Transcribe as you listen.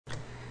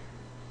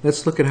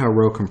Let's look at how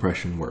row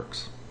compression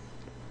works.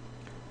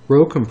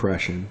 Row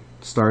compression,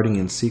 starting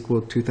in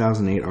SQL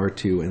 2008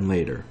 R2 and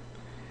later,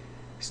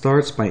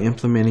 starts by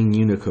implementing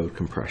Unicode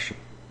compression.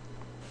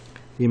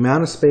 The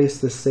amount of space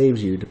this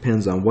saves you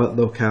depends on what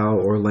locale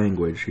or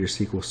language your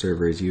SQL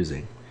Server is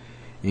using: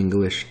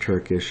 English,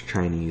 Turkish,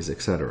 Chinese,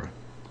 etc.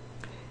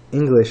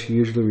 English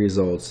usually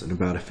results in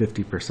about a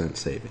 50%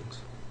 savings.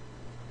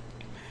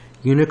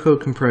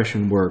 Unicode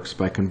compression works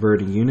by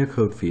converting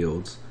Unicode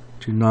fields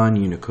to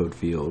non-Unicode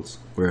fields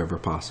wherever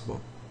possible.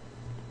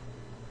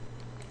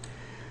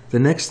 The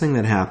next thing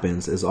that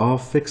happens is all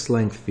fixed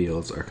length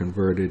fields are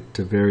converted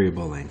to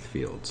variable length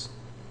fields.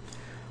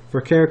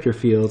 For character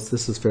fields,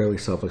 this is fairly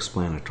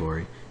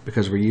self-explanatory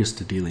because we're used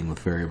to dealing with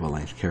variable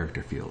length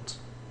character fields.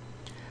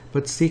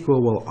 But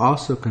SQL will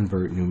also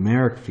convert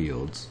numeric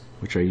fields,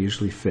 which are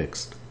usually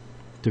fixed,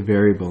 to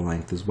variable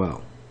length as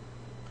well.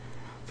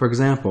 For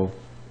example,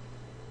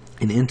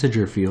 an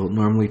integer field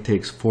normally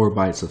takes 4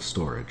 bytes of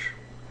storage,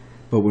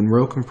 but when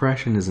row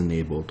compression is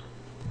enabled,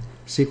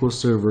 SQL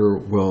Server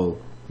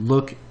will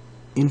look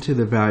into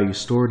the value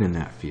stored in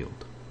that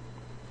field.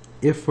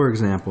 If, for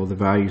example, the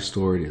value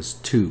stored is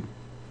 2,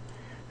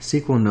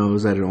 SQL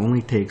knows that it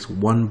only takes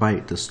 1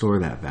 byte to store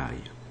that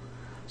value,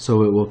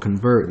 so it will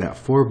convert that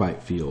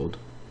 4-byte field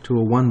to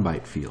a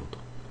 1-byte field.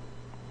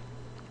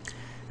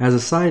 As a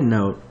side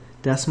note,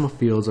 decimal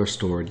fields are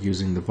stored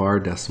using the var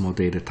decimal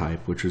data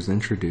type, which was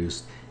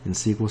introduced in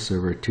SQL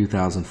Server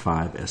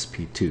 2005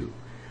 SP2.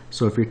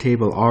 So if your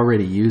table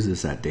already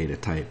uses that data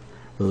type,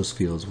 those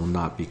fields will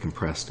not be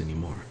compressed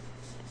anymore.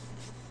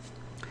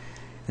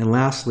 And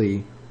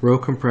lastly, row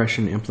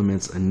compression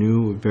implements a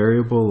new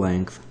variable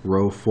length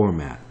row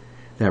format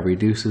that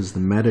reduces the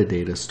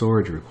metadata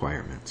storage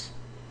requirements.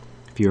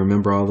 If you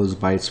remember all those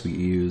bytes we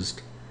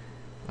used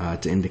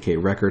to indicate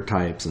record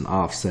types and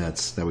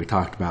offsets that we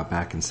talked about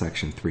back in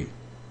section 3.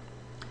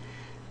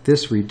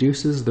 This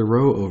reduces the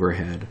row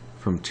overhead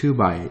from 2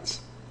 bytes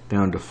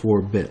down to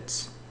 4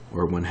 bits,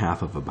 or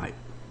 1/2 of a byte.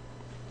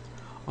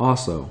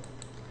 Also,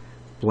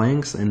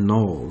 blanks and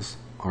nulls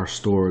are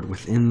stored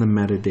within the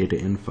metadata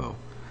info,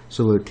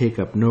 so it would take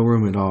up no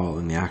room at all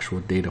in the actual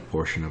data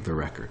portion of the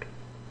record.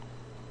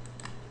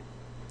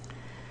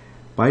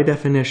 By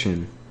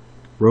definition,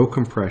 row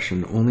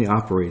compression only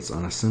operates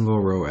on a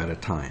single row at a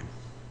time.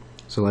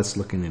 So let's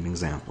look at an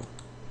example.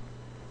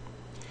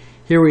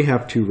 Here we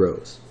have 2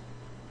 rows.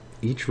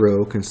 Each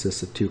row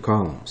consists of 2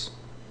 columns.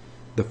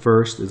 The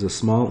first is a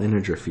small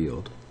integer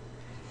field,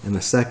 and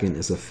the second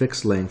is a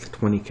fixed length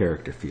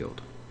 20-character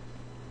field.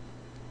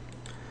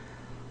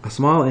 A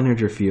small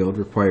integer field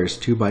requires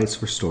 2 bytes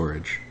for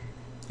storage,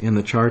 and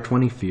the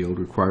char20 field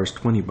requires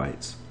 20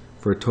 bytes,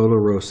 for a total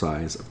row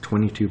size of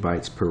 22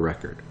 bytes per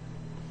record.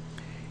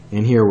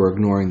 And here we're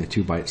ignoring the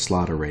 2-byte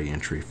slot array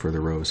entry for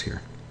the rows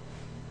here.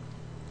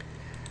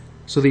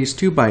 So these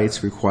 2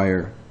 bytes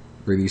require,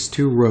 or these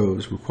 2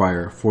 rows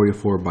require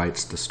 44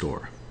 bytes to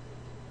store.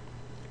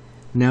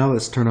 Now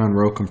let's turn on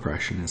row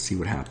compression and see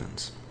what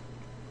happens.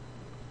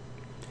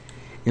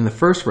 In the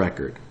first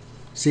record,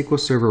 SQL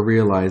Server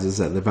realizes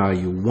that the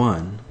value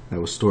 1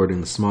 that was stored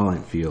in the small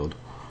int field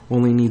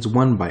only needs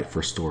 1 byte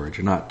for storage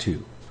and not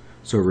 2,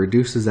 so it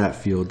reduces that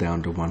field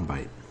down to 1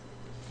 byte.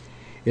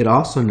 It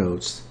also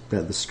notes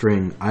that the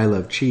string I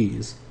love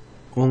cheese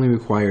only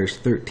requires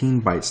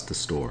 13 bytes to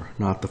store,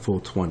 not the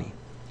full 20,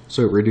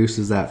 so it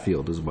reduces that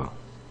field as well.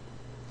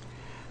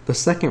 The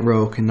second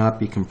row cannot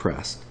be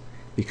compressed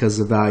because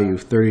the value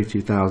of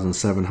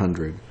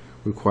 32,700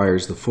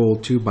 requires the full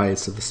 2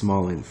 bytes of the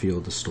small int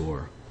field to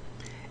store,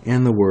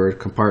 and the word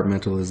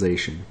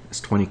compartmentalization is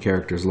 20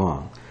 characters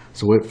long,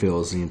 so it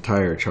fills the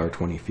entire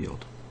char20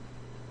 field.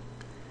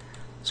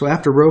 So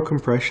after row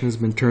compression has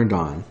been turned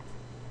on,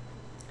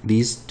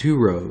 these 2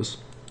 rows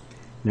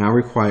now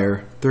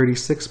require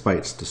 36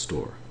 bytes to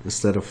store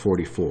instead of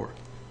 44.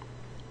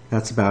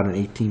 That's about an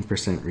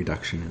 18%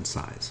 reduction in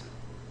size.